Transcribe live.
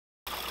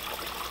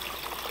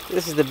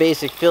This is the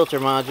basic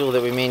filter module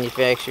that we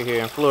manufacture here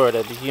in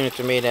Florida. These units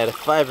are made out of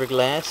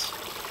fiberglass.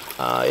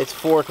 It's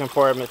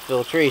 4-compartment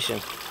filtration.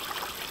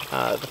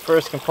 The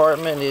first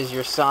compartment is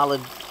your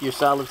solid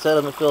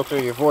sediment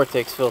filter, your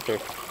Vortex filter.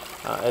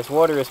 As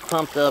water is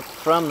pumped up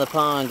from the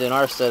pond in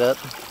our setup,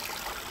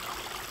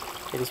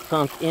 it is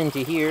pumped into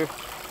here.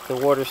 The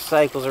water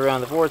cycles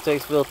around the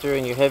Vortex filter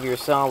and your heavier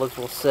solids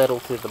will settle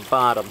to the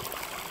bottom.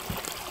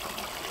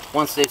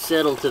 Once they've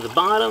settled to the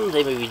bottom,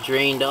 they may be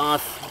drained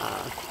off,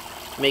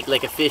 make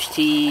like a fish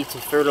tea to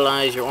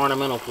fertilize your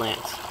ornamental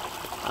plants.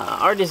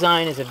 Our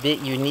design is a bit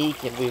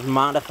unique, and we've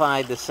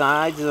modified the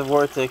sides of the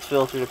Vortex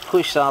filter to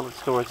push solids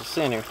towards the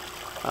center.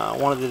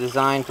 One of the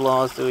design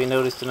flaws that we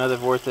noticed in other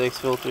Vortex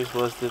filters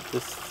was that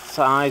the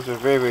sides were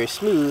very, very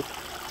smooth,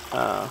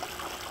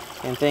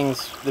 and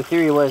the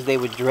theory was they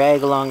would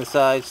drag along the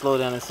sides, slow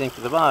down, and sink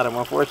to the bottom.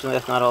 Unfortunately,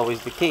 that's not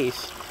always the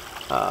case.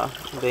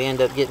 They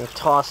end up getting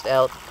tossed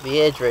out the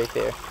edge right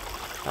there.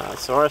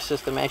 So our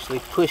system actually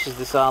pushes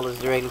the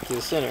solids directly to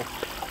the center.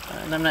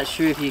 And I'm not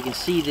sure if you can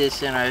see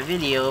this in our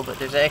video, but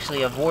there's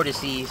actually a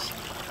vortices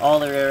all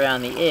the way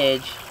around the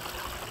edge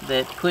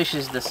that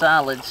pushes the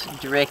solids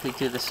directly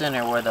to the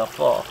center where they'll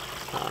fall.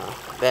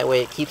 That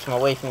way it keeps them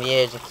away from the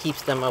edge and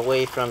keeps them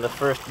away from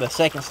the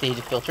second stage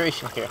of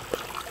filtration here.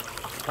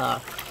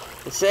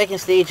 The second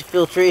stage of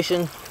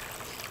filtration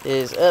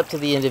is up to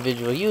the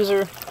individual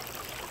user.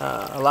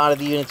 A lot of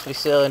the units we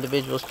sell,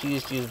 individuals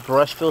choose to use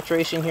brush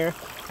filtration here,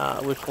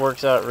 which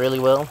works out really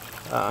well.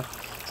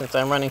 Since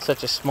I'm running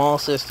such a small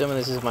system, and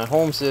this is my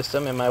home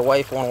system, and my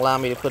wife won't allow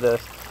me to put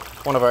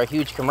one of our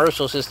huge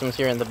commercial systems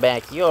here in the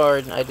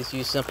backyard, I just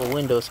use simple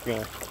window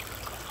screen.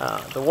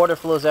 The water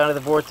flows out of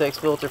the Vortex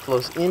filter,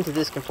 flows into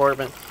this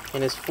compartment,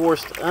 and is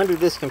forced under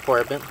this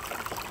compartment,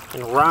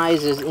 and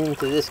rises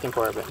into this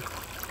compartment.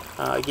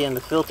 Again,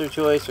 the filter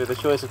choice, or the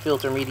choice of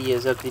filter media,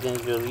 is up to the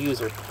individual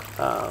user.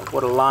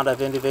 What a lot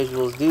of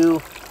individuals do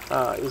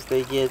is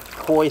they get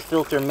koi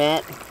filter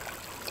mat,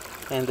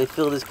 and they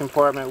fill this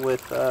compartment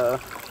with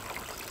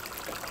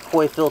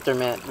koi filter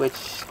mat,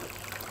 which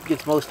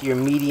gets most of your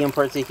medium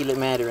particulate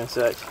matter and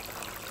such.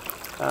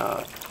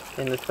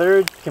 In the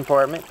third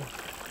compartment,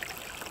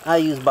 I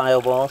use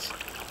bioballs.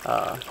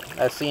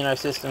 I've seen our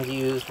systems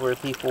used where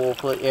people will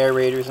put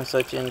aerators and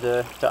such in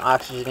to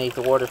oxygenate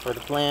the water for the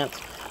plants,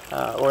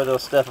 or they'll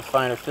stuff a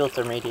finer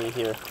filter media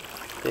here.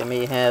 They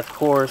may have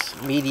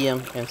coarse,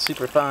 medium, and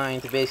super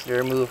fine to basically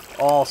remove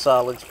all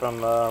solids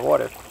from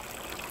water.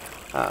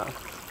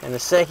 And the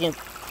second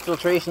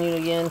filtration unit,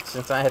 again,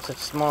 since I have such a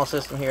small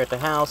system here at the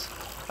house,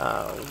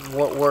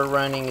 what we're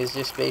running is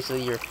just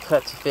basically your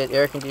cut-to-fit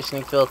air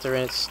conditioning filter,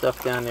 and it's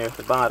stuffed down there at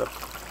the bottom.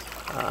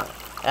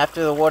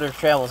 After the water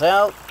travels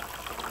out,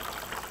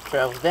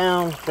 travels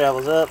down,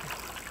 travels up,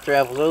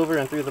 travels over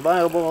and through the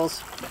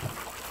bioballs,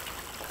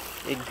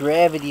 it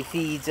gravity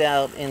feeds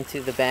out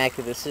into the back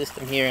of the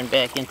system here and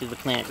back into the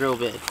plant grow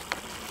bed.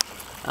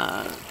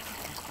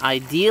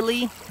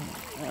 Ideally,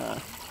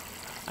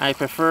 I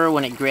prefer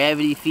when it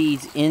gravity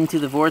feeds into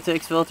the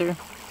Vortex filter,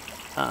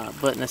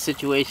 but in a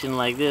situation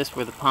like this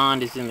where the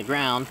pond is in the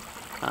ground,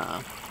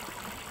 I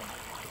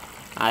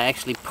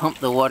actually pump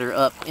the water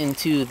up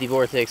into the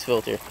Vortex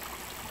filter.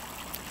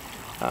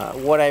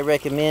 What I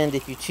recommend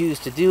if you choose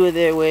to do it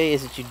that way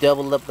is that you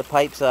double up the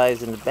pipe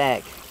size in the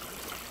back.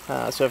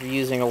 So if you're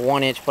using a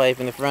 1-inch pipe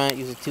in the front,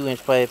 use a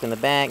 2-inch pipe in the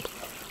back.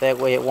 That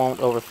way it won't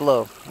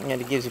overflow,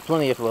 and it gives you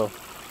plenty of flow.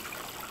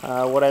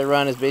 What I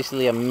run is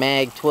basically a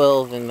mag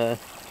 12 in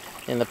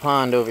the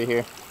pond over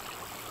here,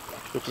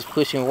 which is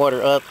pushing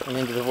water up and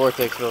into the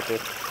Vortex filter.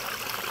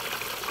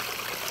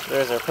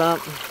 There's our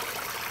pump,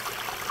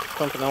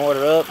 pumping the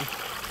water up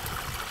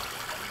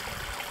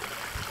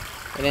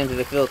and into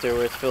the filter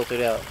where it's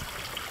filtered out.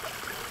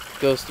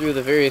 Goes through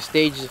the various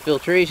stages of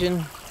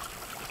filtration.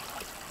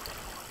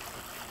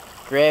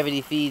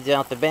 Gravity feeds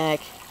out the back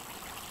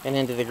and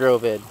into the grow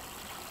bed.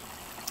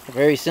 A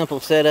very simple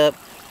setup.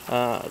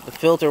 The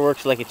filter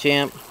works like a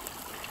champ.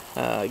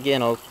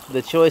 Again,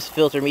 the choice of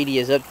filter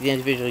media is up to the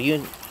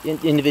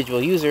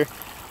individual user.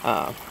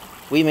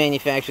 We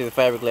manufacture the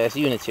fiberglass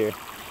units here.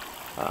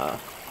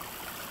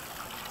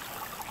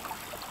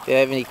 If you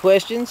have any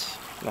questions,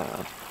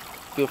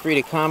 feel free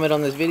to comment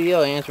on this video.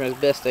 I answer as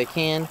best I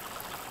can.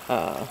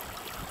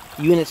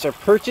 Units are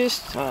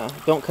purchased,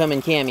 don't come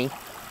in cami.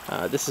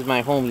 This is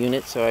my home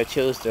unit, so I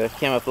chose to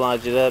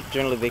camouflage it up.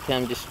 Generally they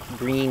come just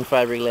green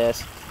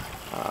fiberglass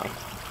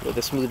with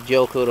a smooth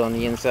gel coat on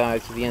the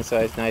inside, so the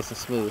inside is nice and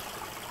smooth.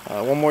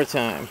 One more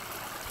time.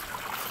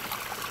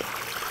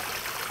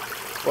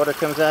 Water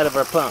comes out of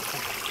our pump.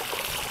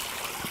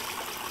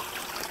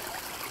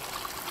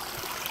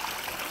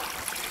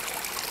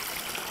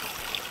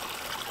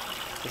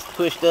 It's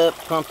pushed up,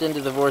 pumped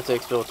into the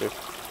Vortex filter.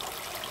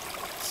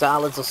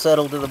 Solids will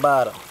settle to the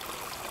bottom.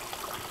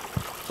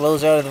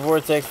 Flows out of the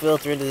Vortex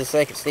filter into the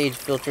second stage of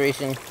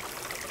filtration.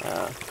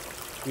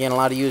 Again, a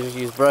lot of users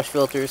use brush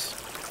filters.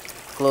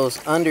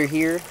 Flows under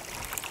here,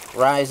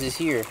 rises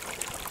here.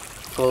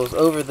 Flows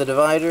over the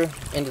divider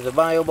into the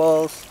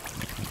bioballs,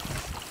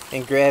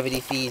 and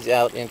gravity feeds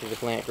out into the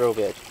plant grow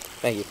bed.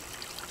 Thank you.